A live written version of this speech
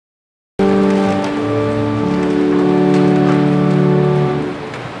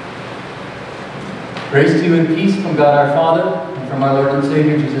you in peace from God our Father and from our Lord and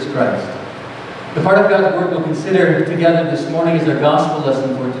Savior Jesus Christ. The part of God's Word we'll consider together this morning is our gospel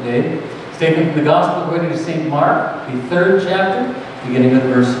lesson for today. It's taken from the Gospel according to St. Mark, the 3rd chapter, beginning with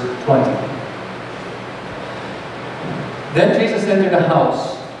verse 20. Then Jesus entered a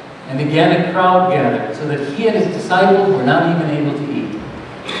house, and again a crowd gathered, so that he and his disciples were not even able to eat.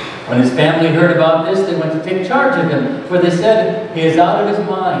 When his family heard about this, they went to take charge of him, for they said, "He is out of his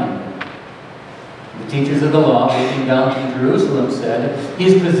mind." The teachers of the law, looking down from Jerusalem, said, "He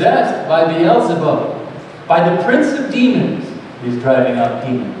is possessed by Beelzebub, by the prince of demons. He is driving out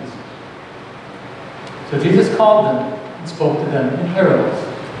demons." So Jesus called them and spoke to them in parables.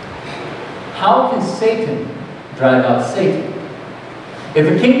 How can Satan drive out Satan?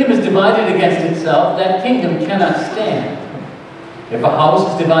 If a kingdom is divided against itself, that kingdom cannot stand. If a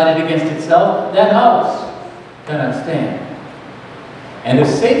house is divided against itself, that house cannot stand. And if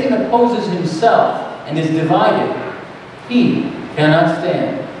Satan opposes himself and is divided, he cannot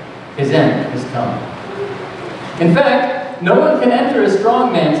stand. His end has come. In fact, no one can enter a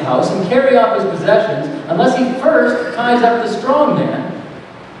strong man's house and carry off his possessions unless he first ties up the strong man.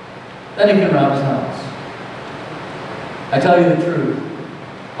 Then he can rob his house. I tell you the truth.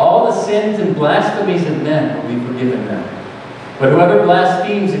 All the sins and blasphemies of men will be forgiven them. But whoever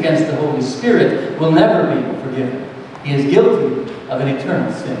blasphemes against the Holy Spirit will never be forgiven. He is guilty of an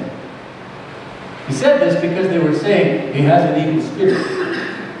eternal sin. He said this because they were saying he has an evil spirit.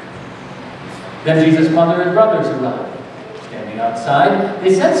 Then Jesus' mother and brothers arrived. Standing outside,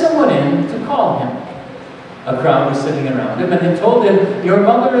 they sent someone in to call him. A crowd was sitting around him, and they told him, "Your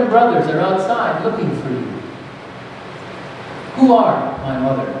mother and brothers are outside looking for you." "Who are my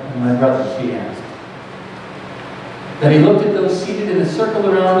mother and my brothers?" she asked. Then he looked at those seated in a circle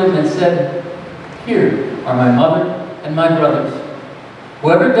around him and said, "Here are my mother and my brothers.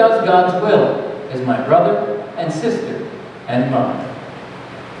 Whoever does God's will is my brother and sister and mother."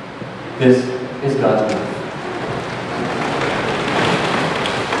 This is God's word.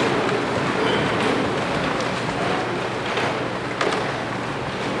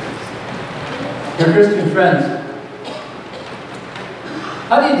 Dear Christian friends,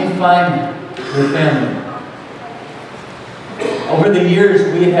 how do you define your family? Over the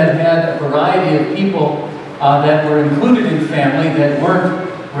years, we have had a variety of people that were included in family that weren't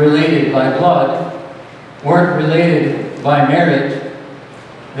related by blood, weren't related by marriage,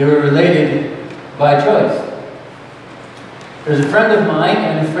 they were related by choice. There's a friend of mine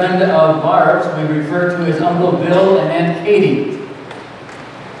and a friend of Barb's we refer to as Uncle Bill and Aunt Katie.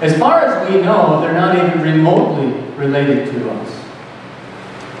 As far as we know, they're not even remotely related to us.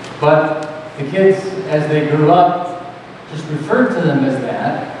 But the kids, as they grew up, just referred to them as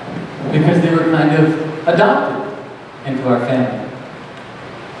that because they were kind of adopted into our family.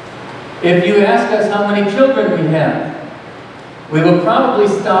 If you ask us how many children we have, we will probably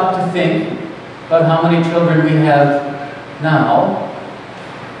stop to think about how many children we have now,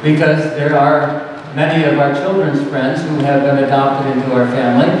 because there are many of our children's friends who have been adopted into our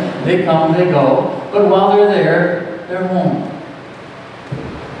family. They come, they go, but while they're there, they're home.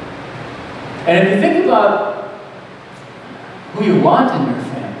 And if you think about who you want in your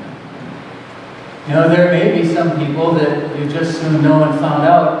family, you know, there may be some people that you just soon know and found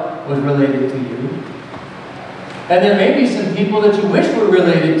out was related to you. And there may be some people that you wish were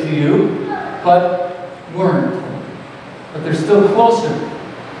related to you, but weren't. But they're still closer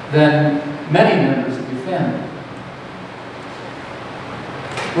than many members of your family.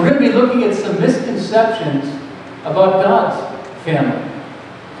 We're going to be looking at some misconceptions about God's family,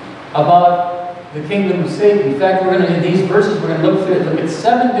 about the kingdom of Satan. In fact, we're going to, in these verses, we're going to look at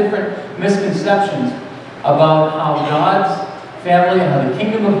 7 different misconceptions about how God's family and how the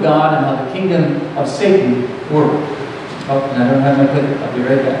kingdom of God and how the kingdom of Satan work. Oh, and I don't have my clicker. I'll be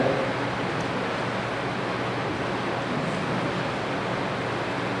right back.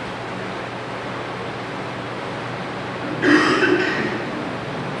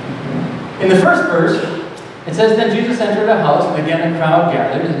 In the first verse, it says, "Then Jesus entered a house, and again a crowd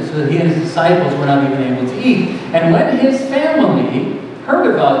gathered, so that he and his disciples were not even able to eat. And when his family heard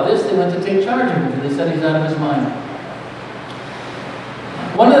about this, they went to take charge of him, for they said he's out of his mind."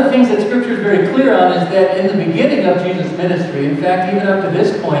 One of the things that Scripture is very clear on is that in the beginning of Jesus' ministry, in fact, even up to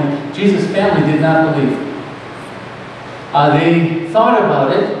this point, Jesus' family did not believe. They thought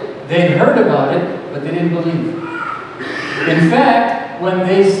about it, they'd heard about it, but they didn't believe. In fact, when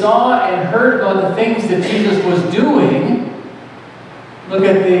they saw and heard about the things that Jesus was doing, look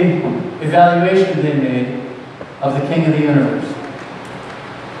at the evaluation they made of the King of the universe.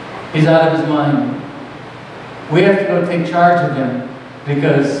 He's out of his mind. We have to go take charge of him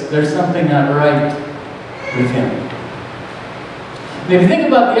because there's something not right. with Him. And if you think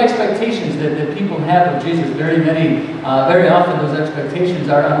about the expectations that people have of Jesus, very often those expectations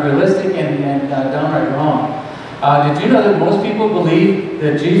are unrealistic and downright wrong. Did you know that most people believe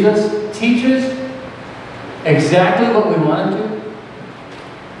that Jesus teaches exactly what we want him to?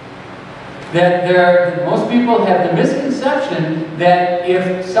 That most people have the misconception that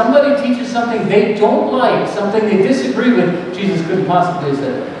if somebody teaches something they don't like, something they disagree with, Jesus couldn't possibly have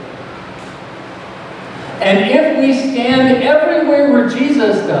said that. And if we stand everywhere where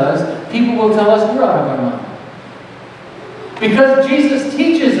Jesus does, people will tell us we're out of our mind. Because Jesus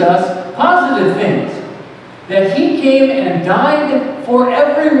teaches us positive things. That He came and died for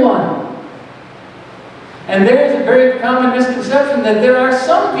everyone. And there is a very common misconception that there are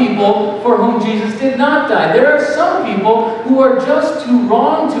some people for whom Jesus did not die. There are some people who are just too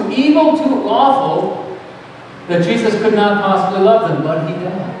wrong, too evil, too awful, that Jesus could not possibly love them, but He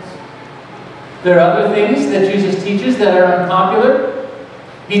does. There are other things that Jesus teaches that are unpopular.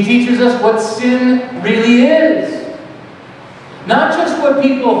 He teaches us what sin really is. Not just what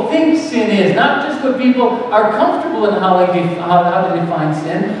people think sin is, not just what people are comfortable in how to define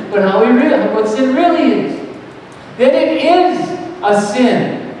sin, but what sin really is. That it is a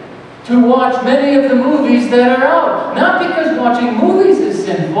sin to watch many of the movies that are out. Not because watching movies is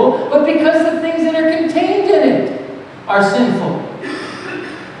sinful, but because the things that are contained in it are sinful.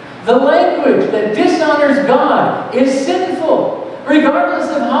 The language that dishonors God is sinful, regardless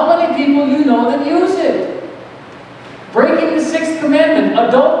of how many people you know that use it. Breaking the 6th commandment,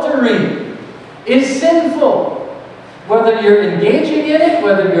 adultery, is sinful. Whether you're engaging in it,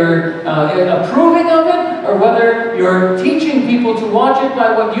 whether you're approving of it, or whether you're teaching people to watch it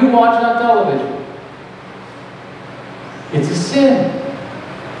by what you watch on television. It's a sin.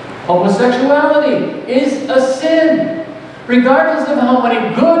 Homosexuality is a sin. Regardless of how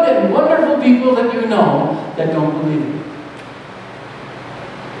many good and wonderful people that you know that don't believe it.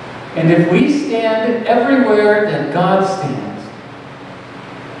 And if we stand everywhere that God stands,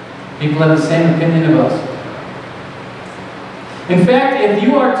 people have the same opinion of us. In fact, if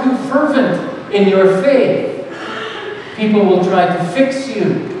you are too fervent in your faith, people will try to fix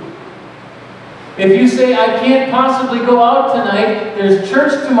you. If you say, I can't possibly go out tonight, there's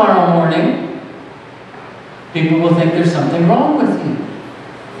church tomorrow morning, people will think there's something wrong with you.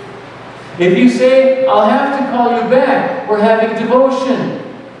 If you say, I'll have to call you back, we're having devotion.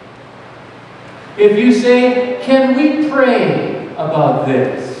 If you say, can we pray about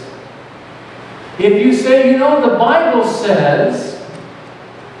this? If you say, the Bible says,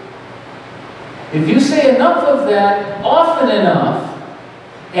 if you say enough of that often enough,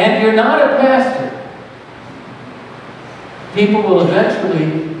 and you're not a pastor, people will eventually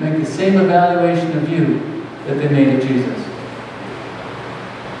make the same evaluation of you that they made of Jesus.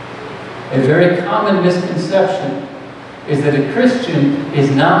 A very common misconception is that a Christian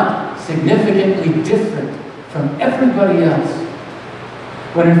is not significantly different from everybody else.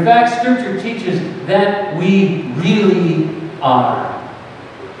 When in fact Scripture teaches that we really are.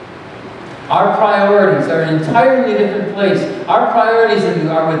 Our priorities are in an entirely different place. Our priorities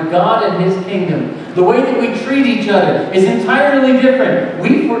are with God and His kingdom. The way that we treat each other is entirely different.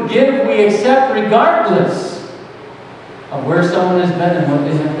 We forgive, we accept regardless of where someone has been and what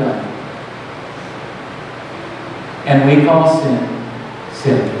they have done. And we call sin,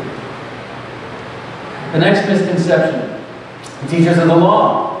 sin. The next misconception. The teachers of the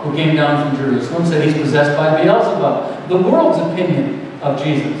law who came down from Jerusalem said He's possessed by Beelzebub, the world's opinion of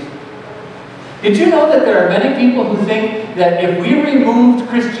Jesus. Did you know that there are many people who think that if we removed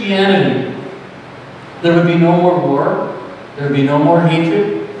Christianity, there would be no more war, there would be no more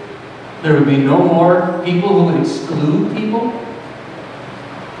hatred, there would be no more people who would exclude people?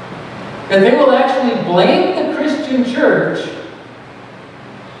 That they will actually blame the Christian church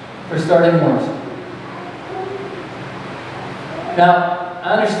for starting wars. Now,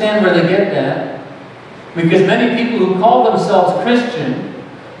 I understand where they get that, because many people who call themselves Christian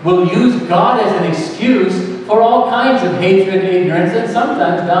will use God as an excuse for all kinds of hatred, ignorance, and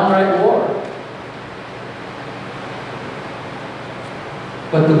sometimes downright war.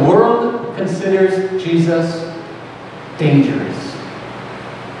 But the world considers Jesus dangerous.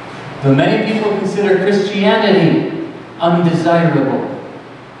 But many people consider Christianity undesirable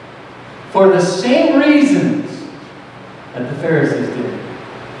for the same reasons that the Pharisees did.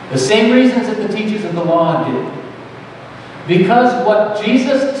 The same reasons that the teachers of the law did. Because what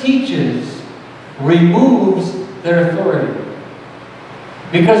Jesus teaches removes their authority.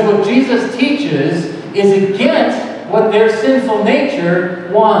 Because what Jesus teaches is against what their sinful nature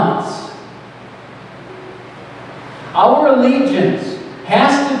wants. Our allegiance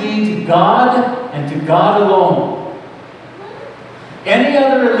has to be to God and to God alone. Any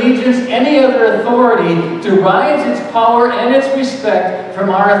other allegiance, any other authority derives its power and its respect from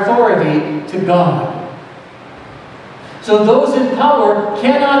our authority to God. So those in power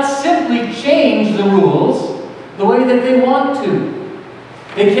cannot simply change the rules the way that they want to.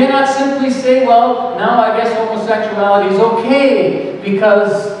 They cannot simply say, well, now I guess homosexuality is okay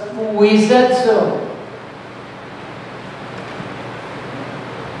because we said so.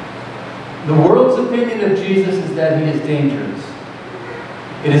 The world's opinion of Jesus is that he is dangerous.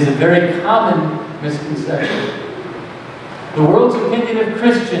 It is a very common misconception. The world's opinion of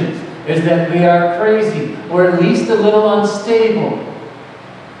Christians is that we are crazy, or at least a little unstable.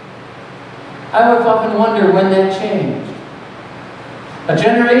 I have often wondered when that changed. A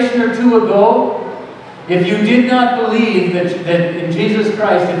generation or two ago, if you did not believe that in Jesus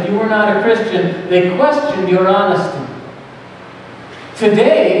Christ, if you were not a Christian, they questioned your honesty.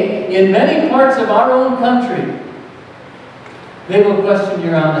 Today, in many parts of our own country, they will question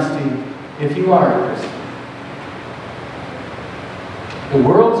your honesty if you are a Christian. The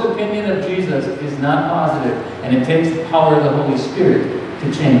world's opinion of Jesus is not positive, and it takes the power of the Holy Spirit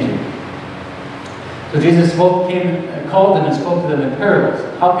to change it. So Jesus called them and spoke to them in parables.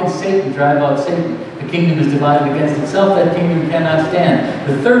 How can Satan drive out Satan? The kingdom is divided against itself, that kingdom cannot stand.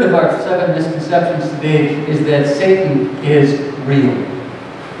 The third of our 7 misconceptions today is that Satan is real.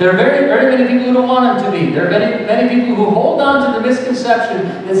 There are very, very many people who don't want him to be. There are many people who hold on to the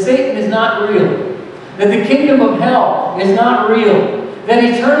misconception that Satan is not real, that the kingdom of hell is not real, that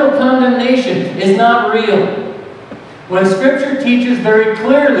eternal condemnation is not real. When Scripture teaches very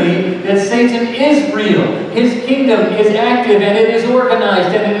clearly that Satan is real, his kingdom is active and it is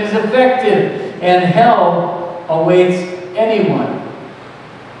organized and it is effective, and hell awaits anyone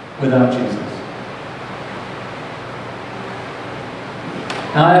without Jesus.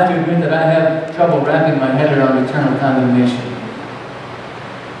 Now I have to admit that I have trouble wrapping my head around eternal condemnation.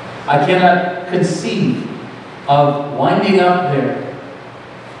 I cannot conceive of winding up there,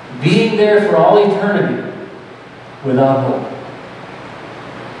 being there for all eternity, without hope.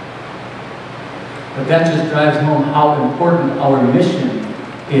 But that just drives home how important our mission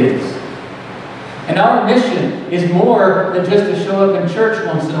is. And our mission is more than just to show up in church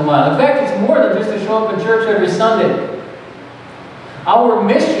once in a while. In fact, it's more than just to show up in church every Sunday. Our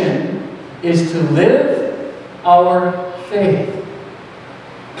mission is to live our faith.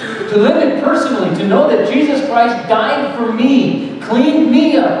 To live it personally, to know that Jesus Christ died for me, cleaned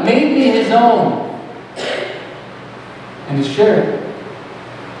me up, made me his own, and to share it.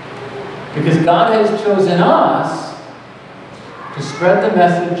 Because God has chosen us to spread the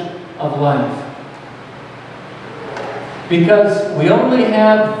message of life. Because we only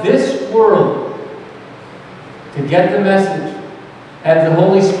have this world to get the message. Have the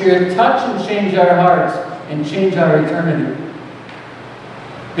Holy Spirit touch and change our hearts and change our eternity.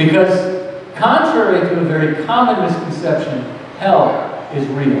 Because, contrary to a very common misconception, hell is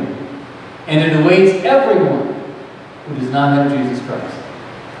real. And it awaits everyone who does not have Jesus Christ.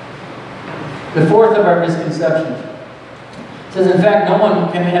 The fourth of our misconceptions says, in fact, no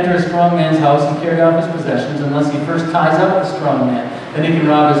one can enter a strong man's house and carry off his possessions unless he first ties up the strong man. Then he can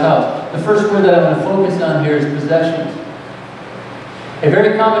rob his house. The first word that I want to focus on here is possessions. A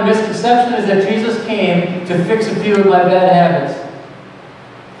very common misconception is that Jesus came to fix a few of my bad habits.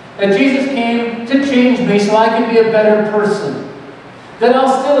 That Jesus came to change me so I can be a better person. That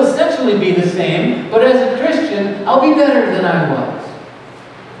I'll still essentially be the same, but as a Christian, I'll be better than I was.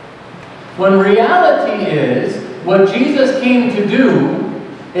 When reality is, what Jesus came to do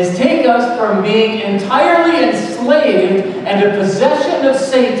is take us from being entirely enslaved and a possession of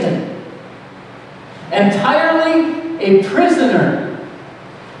Satan, entirely a prisoner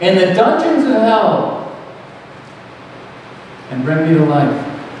in the dungeons of hell, and bring me to life.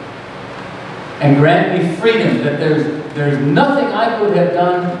 And grant me freedom, that there's nothing I could have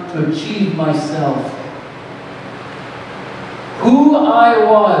done to achieve myself. Who I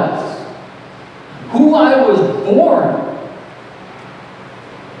was born,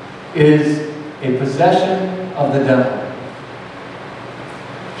 is a possession of the devil.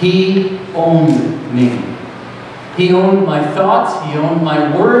 He owned me. He owned my thoughts, he owned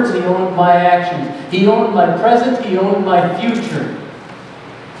my words, he owned my actions. He owned my present, he owned my future.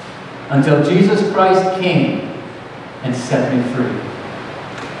 Until Jesus Christ came and set me free.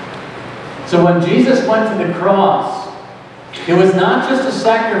 So when Jesus went to the cross, it was not just a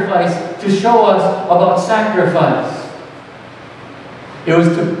sacrifice to show us about sacrifice. It was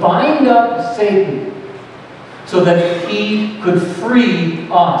to bind up Satan so that he could free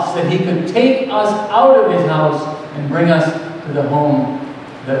us, that he could take us out of his house and bring us to the home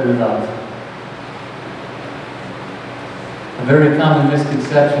that we love. A very common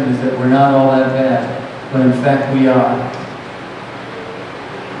misconception is that we're not all that bad, when in fact we are.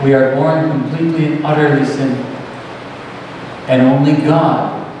 We are born completely and utterly sinful, and only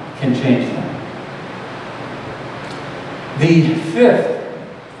God can change that. The fifth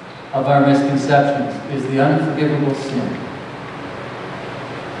of our misconceptions is the unforgivable sin.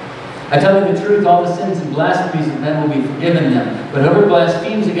 I tell you the truth, all the sins and blasphemies of men will be forgiven them, but whoever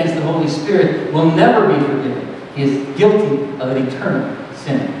blasphemes against the Holy Spirit will never be forgiven. He is guilty of an eternal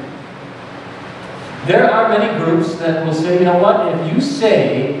sin. There are many groups that will say, you know what, if you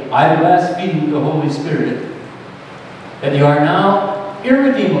say, I blaspheme the Holy Spirit, that you are now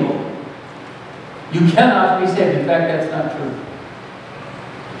irredeemable. You cannot be saved. In fact, that's not true.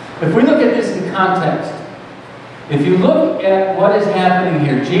 If we look at this in context, if you look at what is happening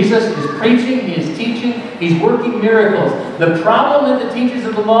here, Jesus is preaching, He is teaching, He's working miracles. The problem that the teachers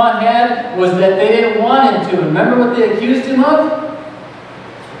of the law had was that they didn't want Him to. Remember what they accused Him of?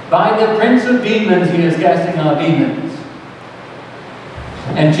 By the prince of demons, He is casting out demons.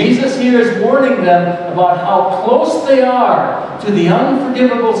 And Jesus here is warning them about how close they are to the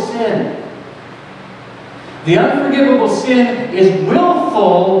unforgivable sin. The unforgivable sin is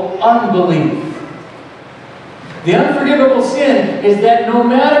willful unbelief. The unforgivable sin is that no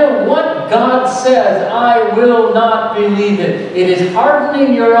matter what God says, I will not believe it. It is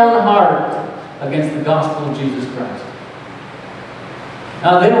hardening your own heart against the gospel of Jesus Christ.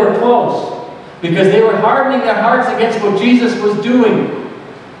 Now they were close, because they were hardening their hearts against what Jesus was doing.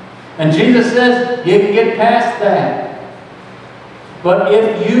 And Jesus says, you can get past that. But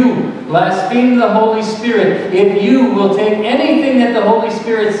if you blaspheme the Holy Spirit, if you will take anything that the Holy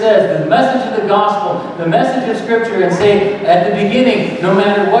Spirit says, the message of the gospel, the message of Scripture, and say at the beginning, no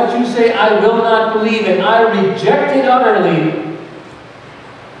matter what you say, I will not believe it, I reject it utterly,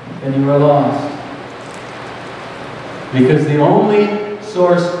 then you are lost. Because the only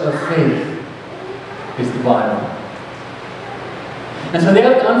source of faith is the Bible. And so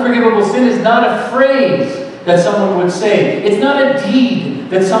the unforgivable sin is not a phrase that someone would say. It's not a deed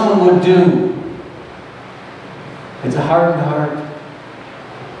that someone would do. It's a hardened heart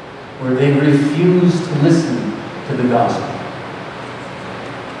where they refuse to listen to the gospel.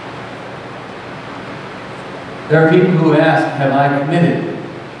 There are people who ask, have I committed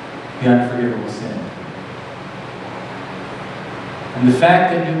the unforgivable sin? And the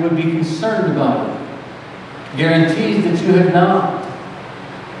fact that you would be concerned about it guarantees that you have not.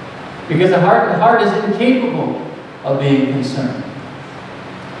 Because a hardened heart is incapable of being concerned.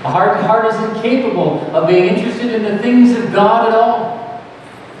 A hardened heart is incapable of being interested in the things of God at all.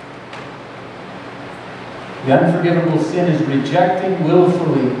 The unforgivable sin is rejecting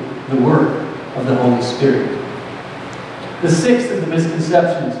willfully the work of the Holy Spirit. The sixth of the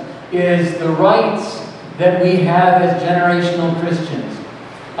misconceptions is the rights that we have as generational Christians.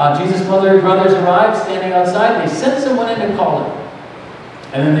 Jesus' mother and brothers arrived, standing outside. They sent someone in to call her.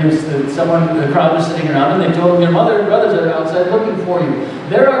 And then there was the crowd was sitting around, and they told them, your mother and brothers are outside looking for you.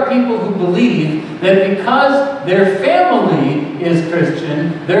 There are people who believe that because their family is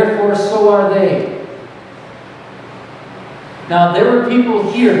Christian, therefore so are they. Now, there were people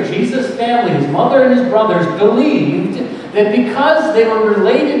here, Jesus' family, his mother and his brothers, believed that because they were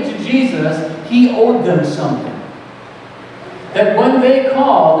related to Jesus, He owed them something. That when they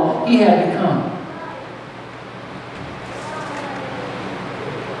called, He had to come.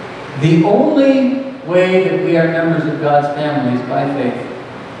 The only way that we are members of God's family is by faith.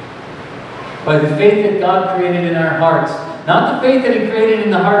 By the faith that God created in our hearts. Not the faith that He created in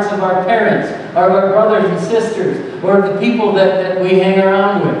the hearts of our parents, or of our brothers and sisters, or of the people that we hang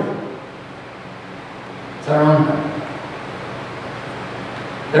around with. It's our own heart.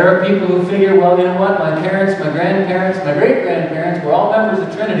 There are people who figure, well, you know what, my parents, my grandparents, my great-grandparents were all members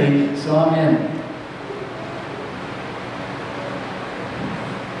of Trinity, so I'm in.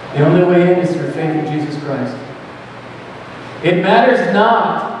 The only way in is through faith in Jesus Christ. It matters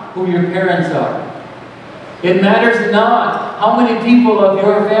not who your parents are. It matters not how many people of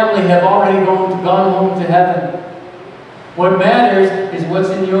your family have already gone home to heaven. What matters is what's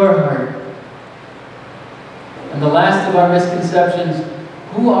in your heart. And the last of our misconceptions,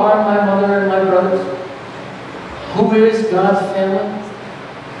 who are my mother and my brothers? Who is God's family?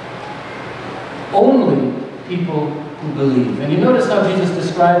 Only people who believe. And you notice how Jesus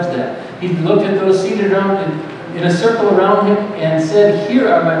describes that. He looked at those seated around in a circle around Him and said, here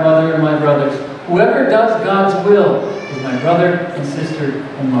are my mother and my brothers. Whoever does God's will is my brother and sister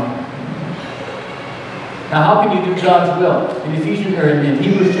and mother. Now, how can you do God's will? In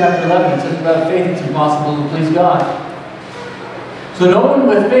Hebrews chapter 11, it says about faith it's impossible to please God. So no one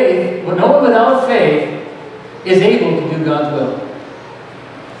with faith, no one without faith is able to do God's will.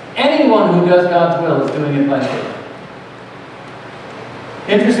 Anyone who does God's will is doing it by faith.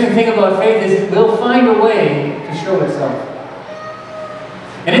 Interesting thing about faith is it will find a way to show itself.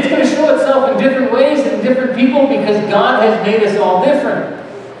 And it's going to show itself in different ways and different people because God has made us all different.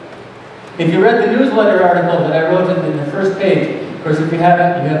 If you read the newsletter article that I wrote in the first page, of course if you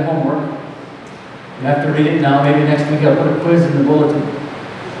haven't, you have homework. You have to read it now. Maybe next week I'll put a quiz in the bulletin.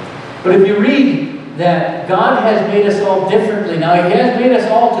 But if you read that God has made us all differently, now He has made us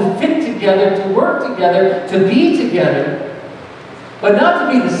all to fit together, to work together, to be together, but not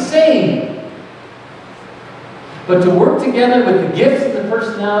to be the same, but to work together with the gifts and the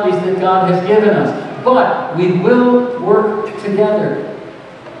personalities that God has given us. But we will work together.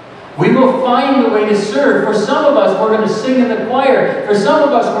 We will find a way to serve. For some of us, we're going to sing in the choir. For some of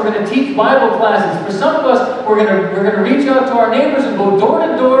us, we're going to teach Bible classes. For some of us, we're going to reach out to our neighbors and go door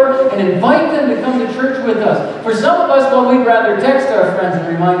to door and invite them to come to church with us. For some of us, well, we'd rather text our friends and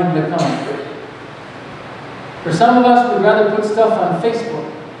remind them to come. For some of us, we'd rather put stuff on Facebook.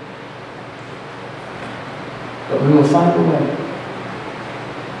 But we will find a way.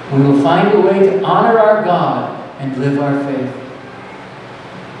 We will find a way to honor our God and live our faith.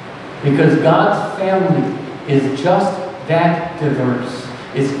 Because God's family is just that diverse.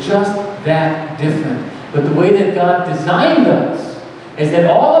 It's just that different. But the way that God designed us is that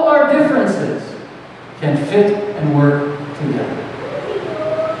all of our differences can fit and work together.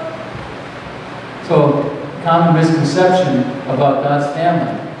 So, a common misconception about God's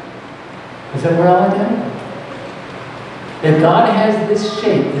family is that we're all identical. That God has this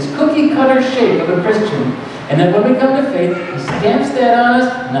shape, this cookie-cutter shape of a Christian, and then when we come to faith, He stamps that on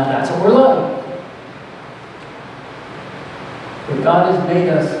us. Now that's what we're like. But God has made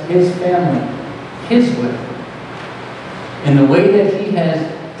us His family, His way, in the way that He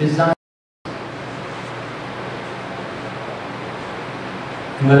has designed us.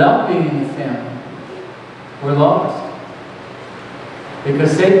 And without being in the family, we're lost.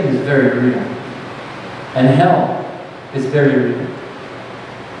 Because Satan is very real. And hell is very real.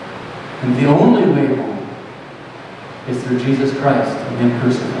 And the only way home is through Jesus Christ and Him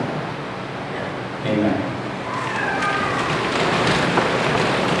crucified. Amen.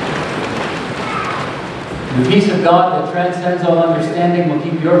 The peace of God that transcends all understanding will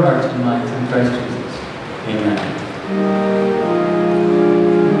keep your hearts and minds in Christ Jesus. Amen.